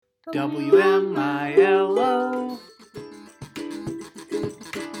WMILO.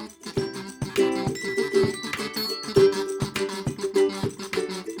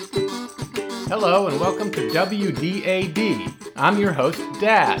 Hello and welcome to WDAD. I'm your host,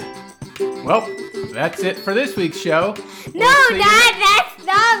 Dad. Well, that's it for this week's show. No, Dad, that's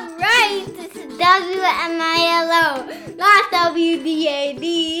not right. This is WMILO, not WDAD.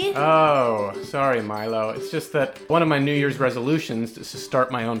 Oh, sorry, Milo. It's just that one of my New Year's resolutions is to start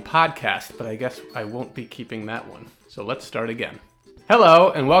my own podcast, but I guess I won't be keeping that one. So let's start again.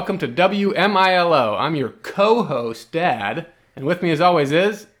 Hello and welcome to WMILO. I'm your co-host, Dad, and with me as always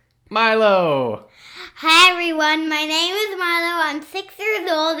is Milo. Hi, everyone. My name is Milo. I'm 6 years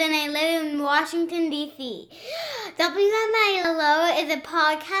old and I live in Washington, D.C. WMILO is a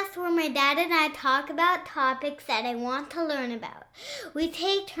podcast where my dad and I talk about topics that I want to learn about. We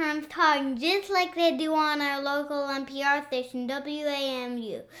take turns talking just like they do on our local NPR station,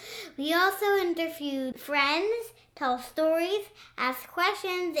 WAMU. We also interview friends, tell stories, ask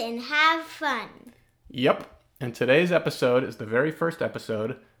questions, and have fun. Yep, and today's episode is the very first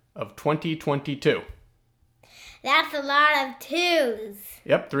episode of 2022. That's a lot of twos.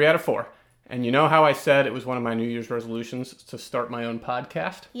 Yep, 3 out of 4. And you know how I said it was one of my New Year's resolutions to start my own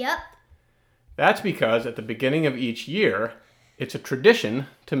podcast? Yep. That's because at the beginning of each year, it's a tradition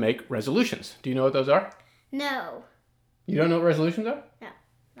to make resolutions. Do you know what those are? No. You don't know what resolutions are? No,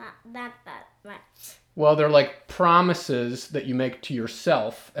 not that much. Well, they're like promises that you make to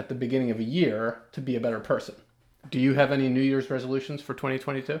yourself at the beginning of a year to be a better person. Do you have any New Year's resolutions for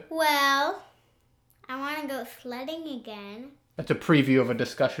 2022? Well, I want to go sledding again. That's a preview of a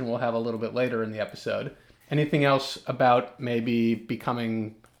discussion we'll have a little bit later in the episode. Anything else about maybe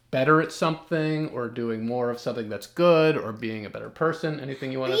becoming better at something or doing more of something that's good or being a better person?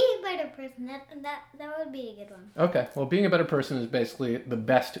 Anything you want to... Being a better person, that would be a good one. Okay, well, being a better person is basically the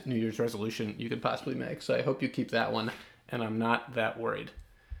best New Year's resolution you could possibly make. So I hope you keep that one, and I'm not that worried.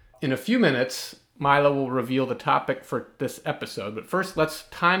 In a few minutes, Milo will reveal the topic for this episode, but first let's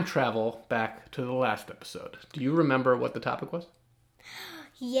time travel back to the last episode. Do you remember what the topic was?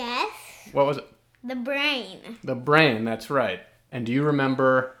 Yes. What was it? The brain. The brain, that's right. And do you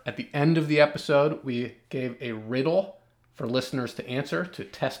remember at the end of the episode, we gave a riddle for listeners to answer to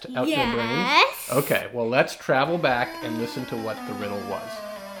test out their brains? Yes. Okay, well, let's travel back and listen to what the riddle was.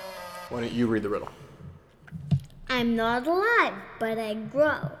 Why don't you read the riddle? I'm not alive, but I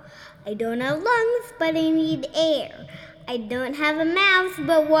grow. I don't have lungs, but I need air. I don't have a mouth,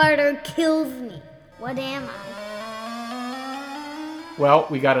 but water kills me. What am I? Well,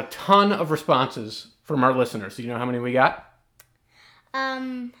 we got a ton of responses from our listeners. Do you know how many we got? I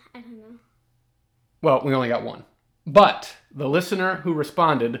don't know. Well, we only got one. But the listener who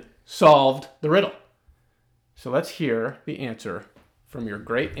responded solved the riddle. So let's hear the answer from your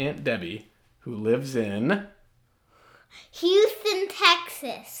great Aunt Debbie, who lives in... Houston,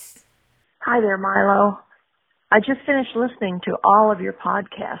 Texas. Hi there, Milo. I just finished listening to all of your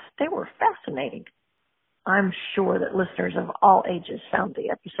podcasts. They were fascinating. I'm sure that listeners of all ages found the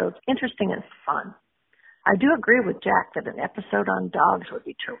episodes interesting and fun. I do agree with Jack that an episode on dogs would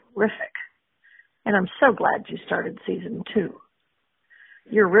be terrific. And I'm so glad you started season 2.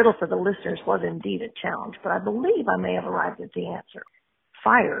 Your riddle for the listeners was indeed a challenge, but I believe I may have arrived at the answer.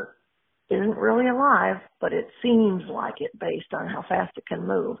 Fire isn't really alive, but it seems like it based on how fast it can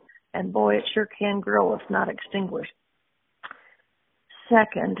move. And boy, it sure can grow if not extinguished.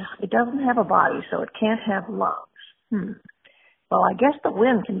 Second, it doesn't have a body, so it can't have lungs. Well, I guess the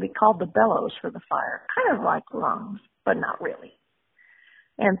wind can be called the bellows for the fire, kind of like lungs, but not really.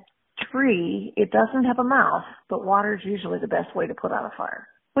 And 3, it doesn't have a mouth, but water is usually the best way to put out a fire,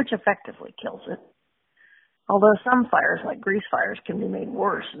 which effectively kills it. Although some fires, like grease fires, can be made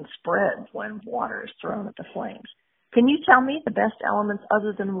worse and spread when water is thrown at the flames. Can you tell me the best elements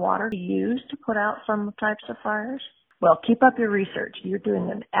other than water to use to put out some types of fires? Well, keep up your research. You're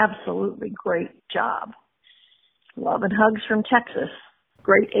doing an absolutely great job. Love and hugs from Texas.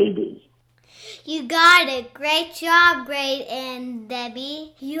 Great AD. You got it. Great job, great Aunt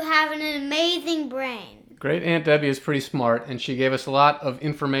Debbie. You have an amazing brain. Great Aunt Debbie is pretty smart, and she gave us a lot of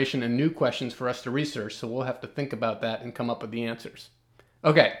information and new questions for us to research, so we'll have to think about that and come up with the answers.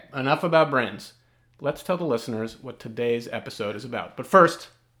 Okay, enough about brains. Let's tell the listeners what today's episode is about. But first,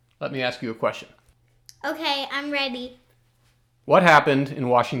 let me ask you a question. Okay, I'm ready. What happened in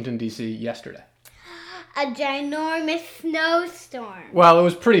Washington, D.C. yesterday? A ginormous snowstorm. Well, it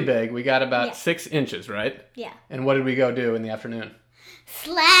was pretty big. We got about 6 inches, right? Yeah. And what did we go do in the afternoon?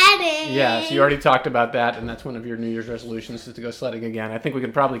 Sledding. Yeah, so you already talked about that, and that's one of your New Year's resolutions is to go sledding again. I think we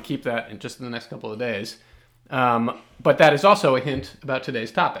could probably keep that in just the next couple of days. But that is also a hint about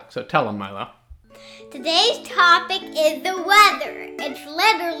today's topic. So tell them, Milo. Today's topic is the weather. It's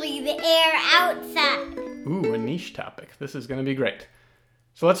literally the air outside. Ooh, a niche topic. This is going to be great.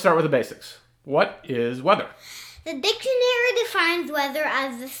 So let's start with the basics. What is weather? The dictionary defines weather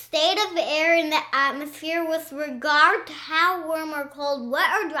as the state of the air in the atmosphere with regard to how warm or cold,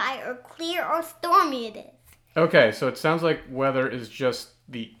 wet or dry, or clear or stormy it is. Okay, so it sounds like weather is just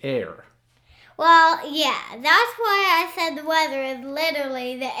the air. Well, yeah, that's why I said the weather is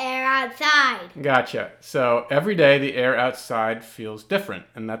literally the air outside. Gotcha. So every day the air outside feels different,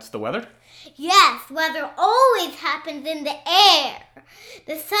 and that's the weather? Yes, weather always happens in the air.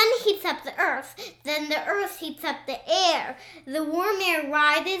 The sun heats up the earth, then the earth heats up the air. The warm air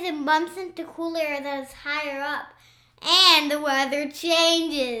rises and bumps into cool air that is higher up, and the weather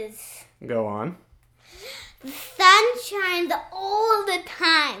changes. Go on. The sun shines all the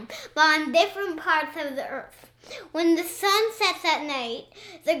time, but on different parts of the earth. When the sun sets at night,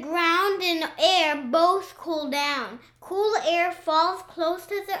 the ground and air both cool down. Cool air falls close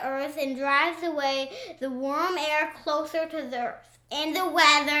to the earth and drives away the warm air closer to the earth, and the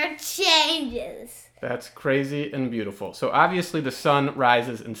weather changes. That's crazy and beautiful. So obviously the sun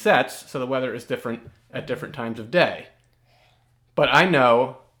rises and sets, so the weather is different at different times of day. But I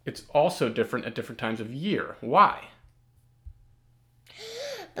know it's also different at different times of year. Why?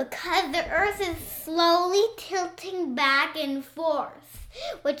 Because the earth is slowly tilting back and forth,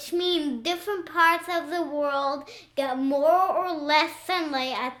 which means different parts of the world get more or less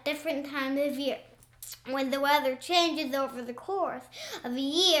sunlight at different times of year. When the weather changes over the course of a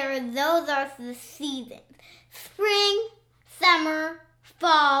year, those are the seasons: spring, summer,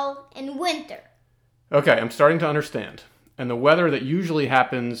 fall, and winter. Okay, I'm starting to understand. And the weather that usually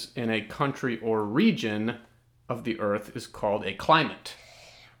happens in a country or region of the earth is called a climate.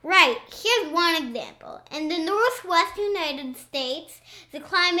 Right, here's one example. In the northwest United States, the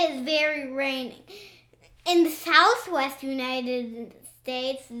climate is very rainy. In the southwest United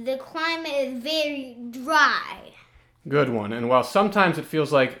States, the climate is very dry. Good one. And while sometimes it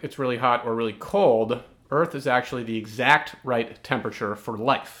feels like it's really hot or really cold, Earth is actually the exact right temperature for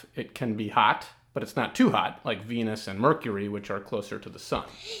life. It can be hot, but it's not too hot, like Venus and Mercury, which are closer to the sun.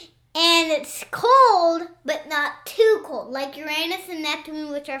 And it's cold, but not too cold, like Uranus and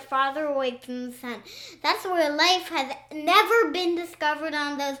Neptune, which are farther away from the sun. That's where life has never been discovered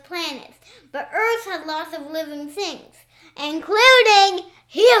on those planets. But Earth has lots of living things, including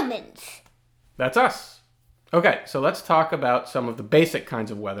humans. That's us. Okay, so let's talk about some of the basic kinds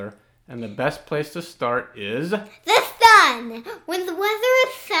of weather. And the best place to start is the sun. When the weather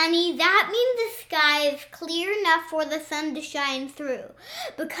is sunny, that means the sky is clear enough for the sun to shine through.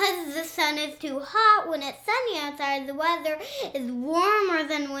 Because the sun is too hot when it's sunny outside, the weather is warmer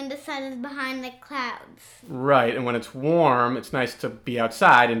than when the sun is behind the clouds. Right, and when it's warm, it's nice to be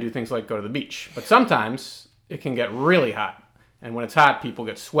outside and do things like go to the beach. But sometimes it can get really hot. And when it's hot, people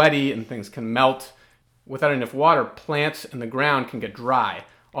get sweaty and things can melt. Without enough water, plants and the ground can get dry.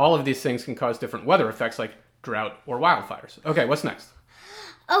 All of these things can cause different weather effects like drought or wildfires. Okay, what's next?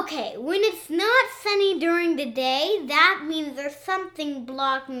 Okay, when it's not sunny during the day, that means there's something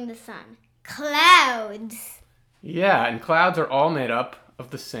blocking the sun. Clouds. Yeah, and clouds are all made up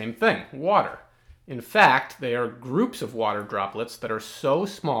of the same thing, water. In fact, they are groups of water droplets that are so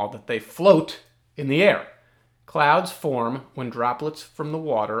small that they float in the air. Clouds form when droplets from the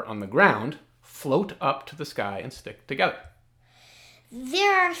water on the ground float up to the sky and stick together.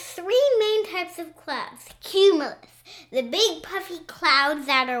 There are three main types of clouds. Cumulus, the big puffy clouds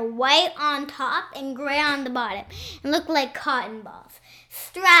that are white on top and gray on the bottom and look like cotton balls.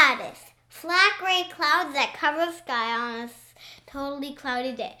 Stratus, flat gray clouds that cover the sky on a totally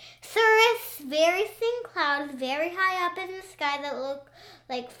cloudy day. Cirrus, very thin clouds very high up in the sky that look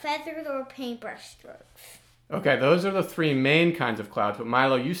like feathers or paintbrush strokes. Okay, those are the three main kinds of clouds, but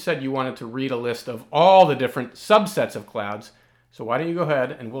Milo, you said you wanted to read a list of all the different subsets of clouds. So why don't you go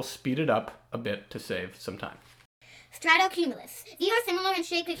ahead and we'll speed it up a bit to save some time. Stratocumulus. These are similar in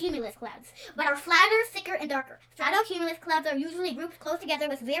shape to cumulus clouds, but are flatter, thicker, and darker. Stratocumulus clouds are usually grouped close together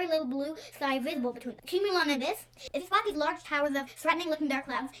with very little blue sky visible between them. Cumulonimbus. If you spot these large towers of threatening-looking dark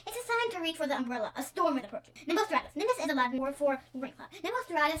clouds, it's a sign to reach for the umbrella. A storm is approaching. Nimbostratus. Nimbus is a Latin word for rain cloud.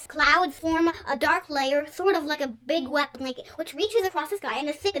 Nimbostratus clouds form a dark layer, sort of like a big wet blanket, which reaches across the sky and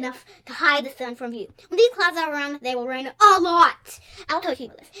is thick enough to hide the sun from view. When these clouds are around, they will rain a lot.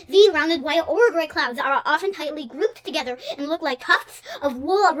 Altocumulus. These rounded white or gray clouds are often tightly grouped together and look like tufts of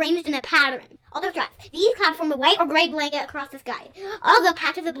wool arranged in a pattern. Altostratus. These clouds form a white or gray blanket across the sky. Although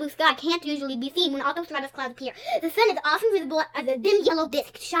patches of blue sky can't usually be seen when altostratus clouds appear, the sun is often visible as a dim yellow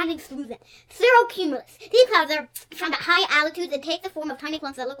disk shining through them. Cirrocumulus. These clouds are found at high altitudes and take the form of tiny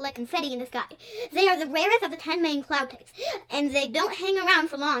clumps that look like confetti in the sky. They are the rarest of the 10 main cloud types, and they don't hang around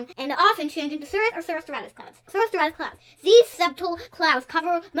for long and often change into cirrus or cirrostratus clouds. Cirrostratus clouds. These subtle clouds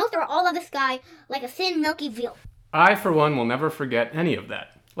cover most or all of the sky like a thin milky veil. I, for one, will never forget any of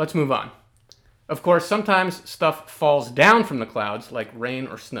that. Let's move on. Of course, sometimes stuff falls down from the clouds, like rain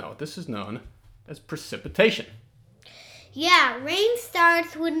or snow. This is known as precipitation. Yeah, rain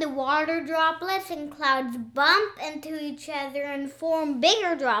starts when the water droplets and clouds bump into each other and form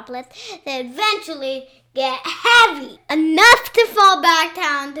bigger droplets that eventually get heavy, enough to fall back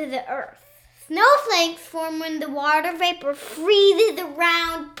down to the earth. Snowflakes form when the water vapor freezes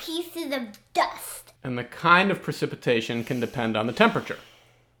around pieces of dust. And the kind of precipitation can depend on the temperature.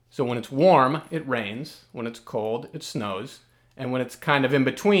 So when it's warm, it rains. When it's cold, it snows. And when it's kind of in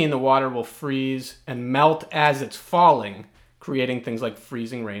between, the water will freeze and melt as it's falling, creating things like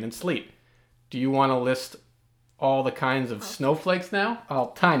freezing rain and sleet. Do you want to list all the kinds of snowflakes now? I'll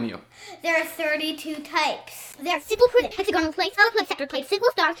time you. There are 32 types. There are simple plates, hexagonal plates, solid plates, sector plates,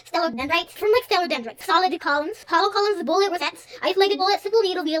 single stars, stellar dendrites, firm-like stellar dendrites, solid columns, hollow columns, bullet rosettes, isolated bullets, simple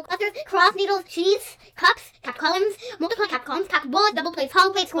needle wheel clusters, cross needles, sheaths, cups, capped columns, multiple capped columns, capped bullets, double plates,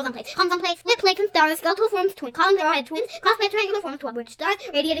 hollow plates, scrolls on plates, columns on plates, split plates and stars, skeletal forms, twin columns, arrowhead twins, cross plates, triangular forms, 12-bridge stars,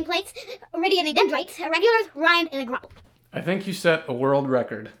 radiating plates, radiating dendrites, irregulars, rind, and a grumble. I think you set a world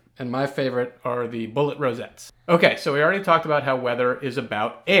record, and my favorite are the bullet rosettes. Okay, so we already talked about how weather is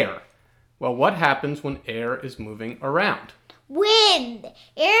about air. Well, what happens when air is moving around? Wind.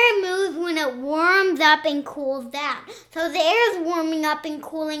 Air moves when it warms up and cools down. So the air is warming up and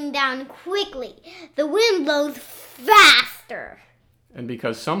cooling down quickly. The wind blows faster. And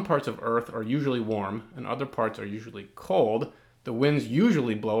because some parts of Earth are usually warm and other parts are usually cold, the winds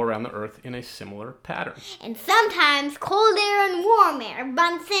usually blow around the Earth in a similar pattern. And sometimes cold air and warm air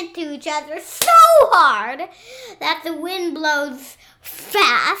bumps into each other so hard that the wind blows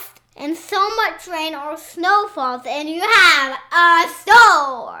fast and so much rain or snow falls and you have a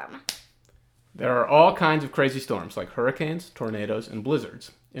storm. There are all kinds of crazy storms like hurricanes, tornadoes, and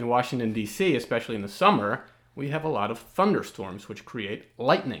blizzards. In Washington, D.C., especially in the summer, we have a lot of thunderstorms which create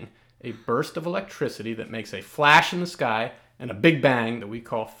lightning, a burst of electricity that makes a flash in the sky and a big bang that we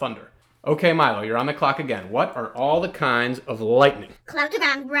call thunder. Okay, Milo, you're on the clock again. What are all the kinds of lightning? Cloud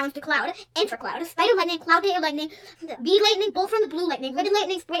to ground to cloud, intracloud, spider lightning, cloud to air lightning, bead lightning, bolt from the blue lightning, red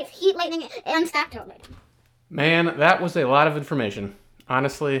lightning, sprays, heat lightning, and stacked lightning. Man, that was a lot of information.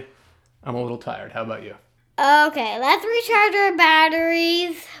 Honestly, I'm a little tired. How about you? Okay, let's recharge our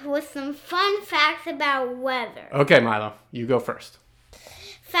batteries with some fun facts about weather. Okay, Milo, you go first.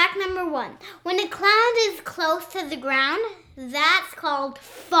 Fact number 1. When a cloud is close to the ground, that's called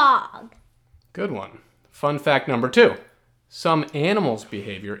fog. Good one. Fun fact number 2. Some animals'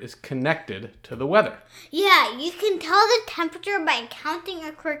 behavior is connected to the weather. Yeah, you can tell the temperature by counting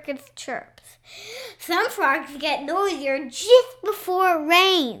a cricket's chirps. Some frogs get noisier just before it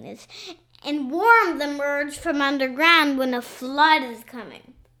rains, and worms emerge from underground when a flood is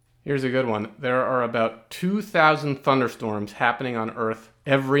coming. Here's a good one. There are about 2,000 thunderstorms happening on Earth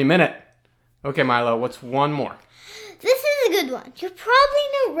every minute. Okay, Milo, what's one more? This is a good one. You probably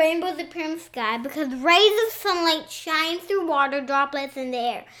know rainbows appear in the sky because rays of sunlight shine through water droplets in the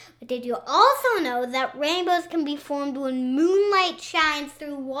air. But did you also know that rainbows can be formed when moonlight shines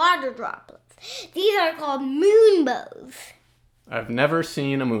through water droplets? These are called moonbows. I've never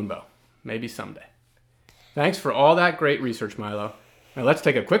seen a moonbow. Maybe someday. Thanks for all that great research, Milo. Now let's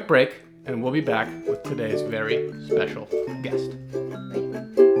take a quick break, and we'll be back with today's very special guest.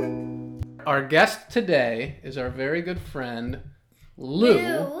 Our guest today is our very good friend,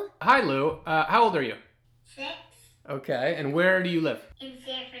 Lou. Hi, Lou. How old are you? 6. Okay, and where do you live? In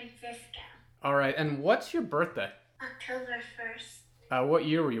San Francisco. All right, and what's your birthday? October 1st. What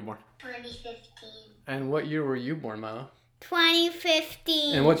year were you born? 2015. And what year were you born, Milo?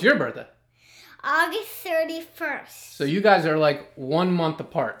 2015. And what's your birthday? August 31st. So you guys are like 1 month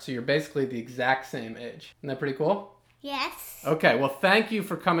apart, so you're basically the exact same age. Isn't that pretty cool? Yes. Okay, well, thank you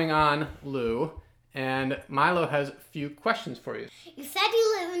for coming on, Lou. And Milo has a few questions for you. You said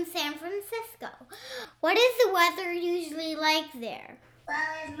you live in San Francisco. What is the weather usually like there? Well,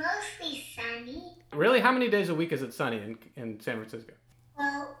 it's mostly sunny. Really? How many days a week is it sunny in San Francisco?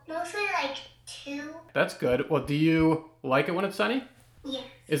 Well, mostly like 2. That's good. Well, do you like it when it's sunny? Yes.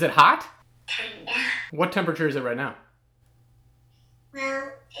 Is it hot? Kinda. What temperature is it right now?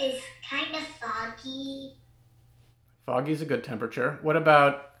 Well, it's kind of foggy. Foggy's a good temperature. What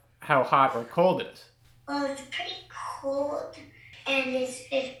about how hot or cold it is. Well, it's pretty cold, and it's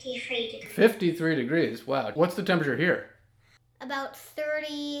 53 degrees. 53 degrees. Wow. What's the temperature here? About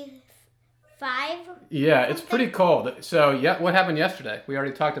 35. Yeah, it's pretty cold. So, yeah, what happened yesterday? We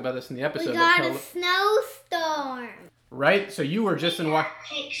already talked about this in the episode. We got a snowstorm. Right? So you were just in what?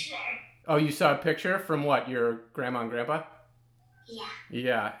 Picture. Oh, you saw a picture from what? Your grandma and grandpa? Yeah.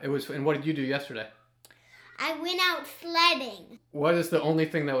 Yeah, it was. And what did you do yesterday? I went out sledding. What is the only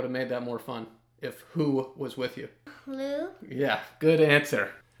thing that would have made that more fun? If who was with you? Lou? Yeah, good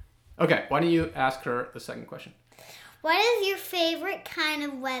answer. Okay, why don't you ask her the second question? What is your favorite kind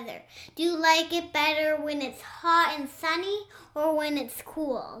of weather? Do you like it better when it's hot and sunny or when it's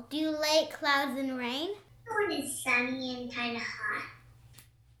cool? Do you like clouds and rain? When it's sunny and kind of hot.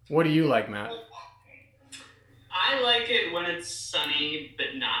 What do you like, Matt? I like it when it's sunny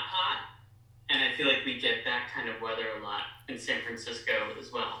but not hot. And I feel like we get that kind of weather a lot in San Francisco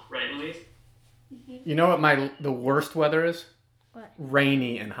as well. Right, Louise? You know what the worst weather is? What?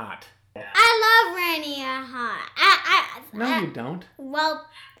 Rainy and hot. I love rainy and hot. No, you don't. Well,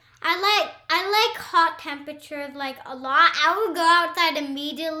 I like hot temperatures like a lot. I would go outside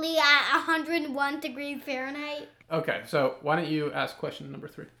immediately at 101 degrees Fahrenheit. Okay, so why don't you ask question number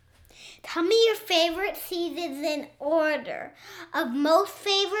 3? Tell me your favorite seasons in order, of most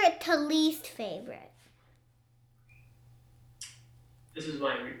favorite to least favorite. This is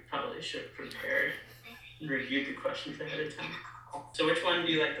why we probably should have prepared and reviewed the questions ahead of time. So which one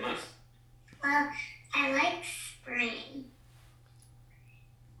do you like the most? Well, I like spring.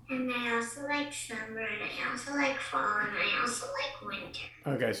 And I also like summer, and I also like fall, and I also like winter.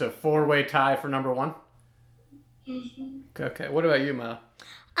 Okay, so 4-way tie for number 1? Mm-hmm. Okay, what about you, Ma?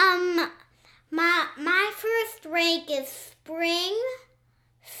 My first rank is spring,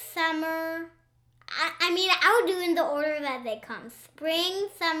 summer. I mean, I'll do in the order that they come. Spring,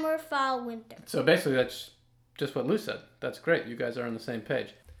 summer, fall, winter. So basically that's just what Lou said. That's great. You guys are on the same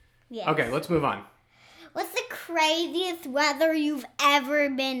page. Yes. Okay, let's move on. What's the craziest weather you've ever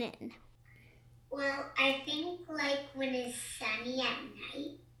been in? Well, I think like when it's sunny at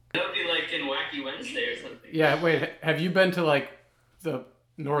night. That would be like in Wacky Wednesday or something. Yeah, wait, have you been to like the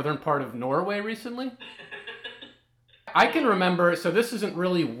northern part of Norway recently? I can remember, so this isn't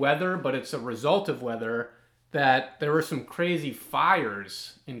really weather, but it's a result of weather, that there were some crazy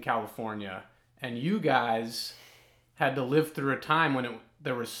fires in California, and you guys had to live through a time when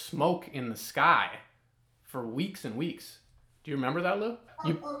there was smoke in the sky for weeks and weeks. Do you remember that, Lou?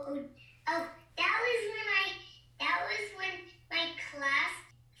 That was when my class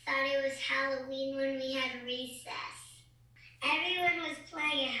thought it was Halloween when we had recess. Everyone was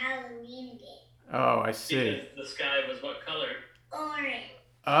playing a Halloween game. Oh, I see. Because the sky was what color? Orange.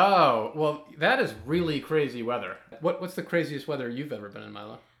 Oh, well, that is really crazy weather. What's the craziest weather you've ever been in,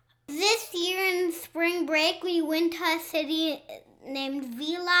 Milo? This year in spring break, we went to a city named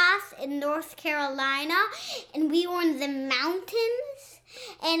Vilas in North Carolina, and we were in the mountains,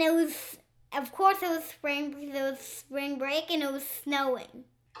 and it was, of course, it was spring because it was spring break, and it was snowing.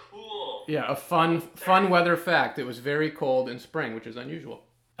 Cool. Yeah, a fun weather fact. It was very cold in spring, which is unusual.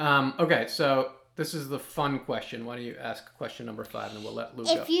 Okay, so this is the fun question. Why don't you ask question number 5, and we'll let Lou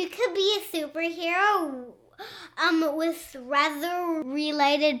go. If you could be a superhero, with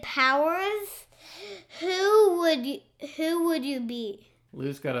weather-related powers, who would you be?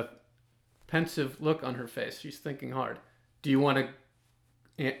 Lou's got a pensive look on her face. She's thinking hard. Do you want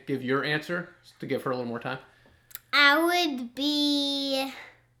to give your answer to give her a little more time? I would be...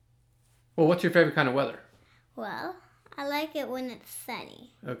 Well, what's your favorite kind of weather? Well, I like it when it's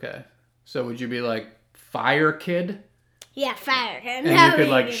sunny. Okay. So would you be like Fire Kid? Yeah, fire. And you could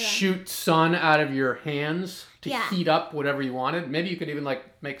like shoot sun out of your hands to heat up whatever you wanted? Maybe you could even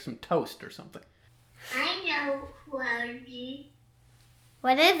like make some toast or something. I know who I would be.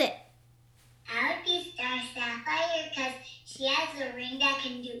 What is it? I would be Star Sapphire because she has a ring that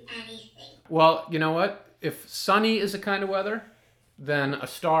can do anything. Well, you know what? If sunny is a kind of weather, then a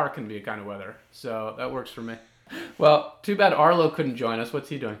star can be a kind of weather. So that works for me. Well, too bad Arlo couldn't join us. What's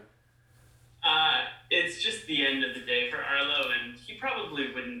he doing? It's just the end of the day for Arlo, and he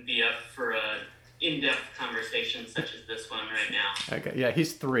probably wouldn't be up for a in-depth conversation such as this one right now. Okay, yeah,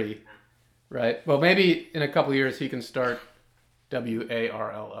 he's 3, right? Well, maybe in a couple of years he can start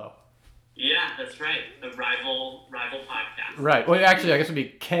WARLO. Yeah, that's right. The rival podcast. Right. Well, actually, I guess it would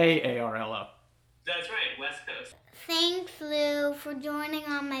be KARLO. That's right, West Coast. Thanks, Lou, for joining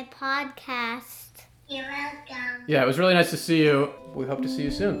on my podcast. You're welcome. Yeah, it was really nice to see you. We hope to see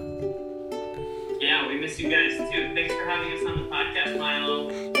you soon. Yeah, we miss you guys too. Thanks for having us on the podcast, Milo.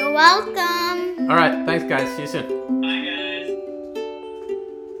 You're welcome. All right, thanks guys. See you soon. Bye, guys.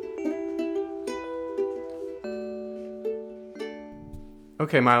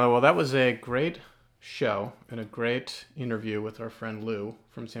 Okay, Milo. Well, that was a great show and a great interview with our friend Lou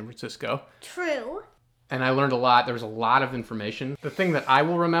from San Francisco. True. And I learned a lot. There was a lot of information. The thing that I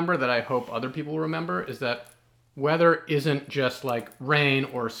will remember, that I hope other people will remember, is that weather isn't just like rain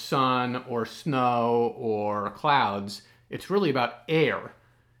or sun or snow or clouds. It's really about air.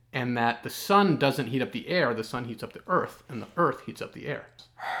 And that the sun doesn't heat up the air, the sun heats up the earth, and the earth heats up the air.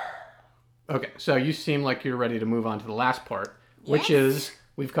 Okay, so you seem like you're ready to move on to the last part, which is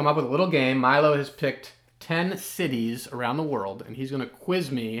we've come up with a little game. Milo has picked 10 cities around the world, and he's going to quiz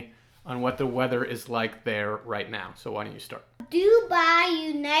me on what the weather is like there right now. So why don't you start?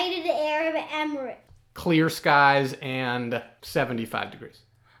 Dubai, United Arab Emirates. Clear skies and 75 degrees.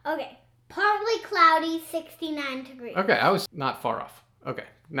 Okay. Partly cloudy, 69 degrees. Okay, I was not far off. Okay,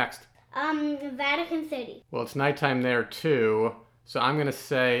 next. Vatican City. Well, it's nighttime there too, so I'm going to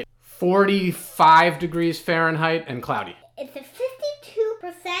say 45 degrees Fahrenheit and cloudy. It's a 52%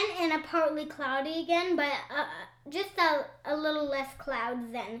 and a partly cloudy again, but just a little less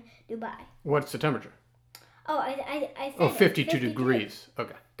clouds than Dubai. What's the temperature? Oh, I said Oh, 52 degrees.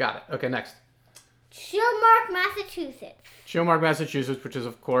 Okay, got it. Okay, next. Chilmark, Massachusetts. Chilmark, Massachusetts, which is,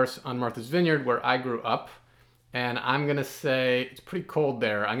 of course, on Martha's Vineyard, where I grew up. And I'm going to say it's pretty cold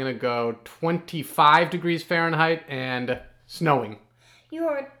there. I'm going to go 25 degrees Fahrenheit and snowing.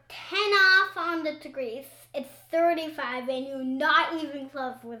 You're 10 off on the degrees. It's 35 and you're not even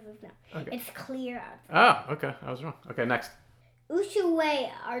close with the snow. Okay. It's clear outside. Oh, okay. I was wrong. Okay, next.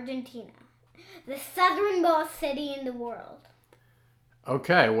 Ushuaia, Argentina. The southernmost city in the world.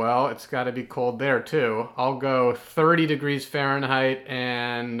 Okay, well, it's got to be cold there, too. I'll go 30 degrees Fahrenheit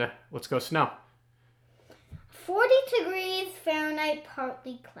and let's go snow. 40 degrees Fahrenheit,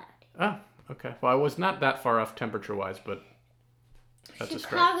 partly cloudy. Oh, okay. Well, I was not that far off temperature-wise, but that's a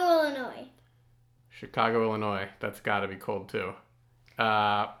stretch. Chicago, Illinois. Chicago, Illinois. That's got to be cold, too.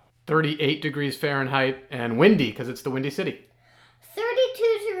 38 degrees Fahrenheit and windy, because it's the Windy City.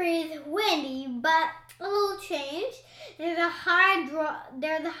 32 degrees, windy, but a little change. There's a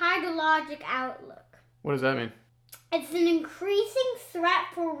hydrologic outlook. What does that mean? It's an increasing threat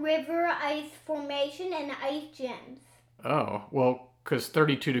for river ice formation and ice gems. Oh, well, because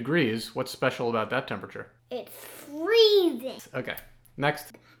 32 degrees, what's special about that temperature? It's freezing. Okay,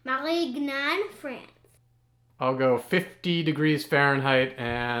 next. Marignan, France. I'll go 50 degrees Fahrenheit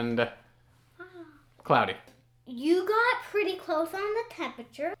and cloudy. You got pretty close on the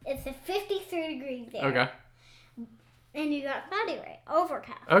temperature. It's a 53 degrees there. Okay. And you got cloudy right.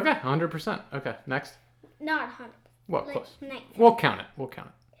 Overcast. Okay, 100%. Okay, next. Not 100. Well, Like close. 90. We'll count it.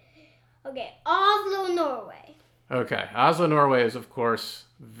 Okay, Oslo, Norway. Okay, Oslo, Norway is, of course,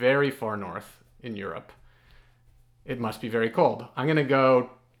 very far north in Europe. It must be very cold. I'm going to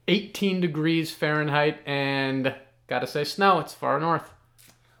go 18 degrees Fahrenheit and gotta say snow. It's far north.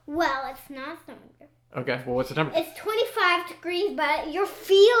 Well, it's not snowing. Okay, well, what's the temperature? It's 25 degrees, but your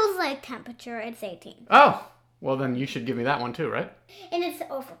feels like temperature, it's 18. Oh, well, then you should give me that one too, right? And it's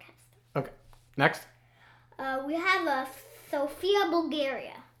overcast. Okay, next. We have Sofia,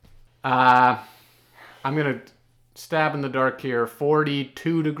 Bulgaria. I'm going to stab in the dark here.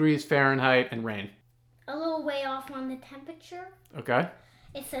 42 degrees Fahrenheit and rain. A little way off on the temperature. Okay.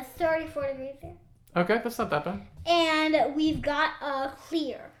 It says 34 degrees there. Okay, that's not that bad. And we've got a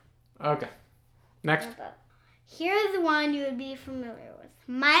clear. Okay. Next. Here's the one you would be familiar with.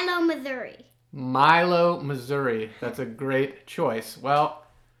 Milo, Missouri. Milo, Missouri. That's a great choice. Well,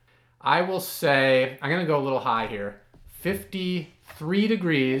 I will say, I'm going to go a little high here. 53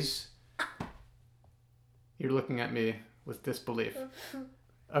 degrees. You're looking at me with disbelief.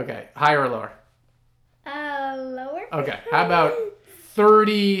 Okay, higher or lower? Lower. Okay, how about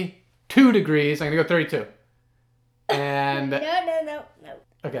 32 degrees? I'm going to go 32. And... No.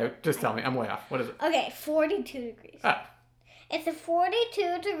 Okay, just tell me. I'm way off. What is it? Okay, 42 degrees. Ah, It's a 42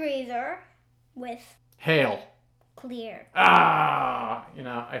 degreeser with hail. clear. I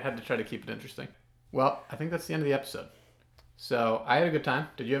had to try to keep it interesting. Well, I think that's the end of the episode. So, I had a good time.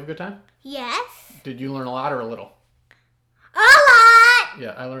 Did you have a good time? Yes. Did you learn a lot or a little? A lot!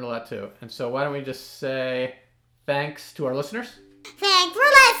 Yeah, I learned a lot too. And so why don't we just say thanks to our listeners? Thanks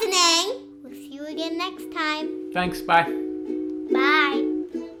for listening. We'll see you again next time. Thanks, bye. Bye.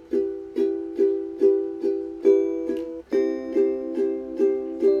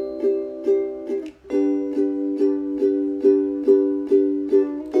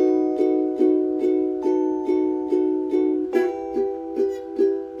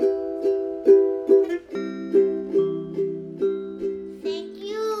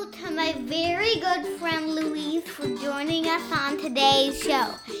 Today's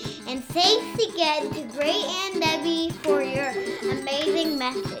show. And thanks again to Great Aunt Debbie for your amazing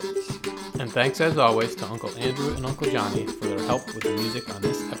message. And thanks as always to Uncle Andrew and Uncle Johnny for their help with the music on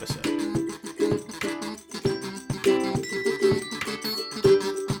this episode.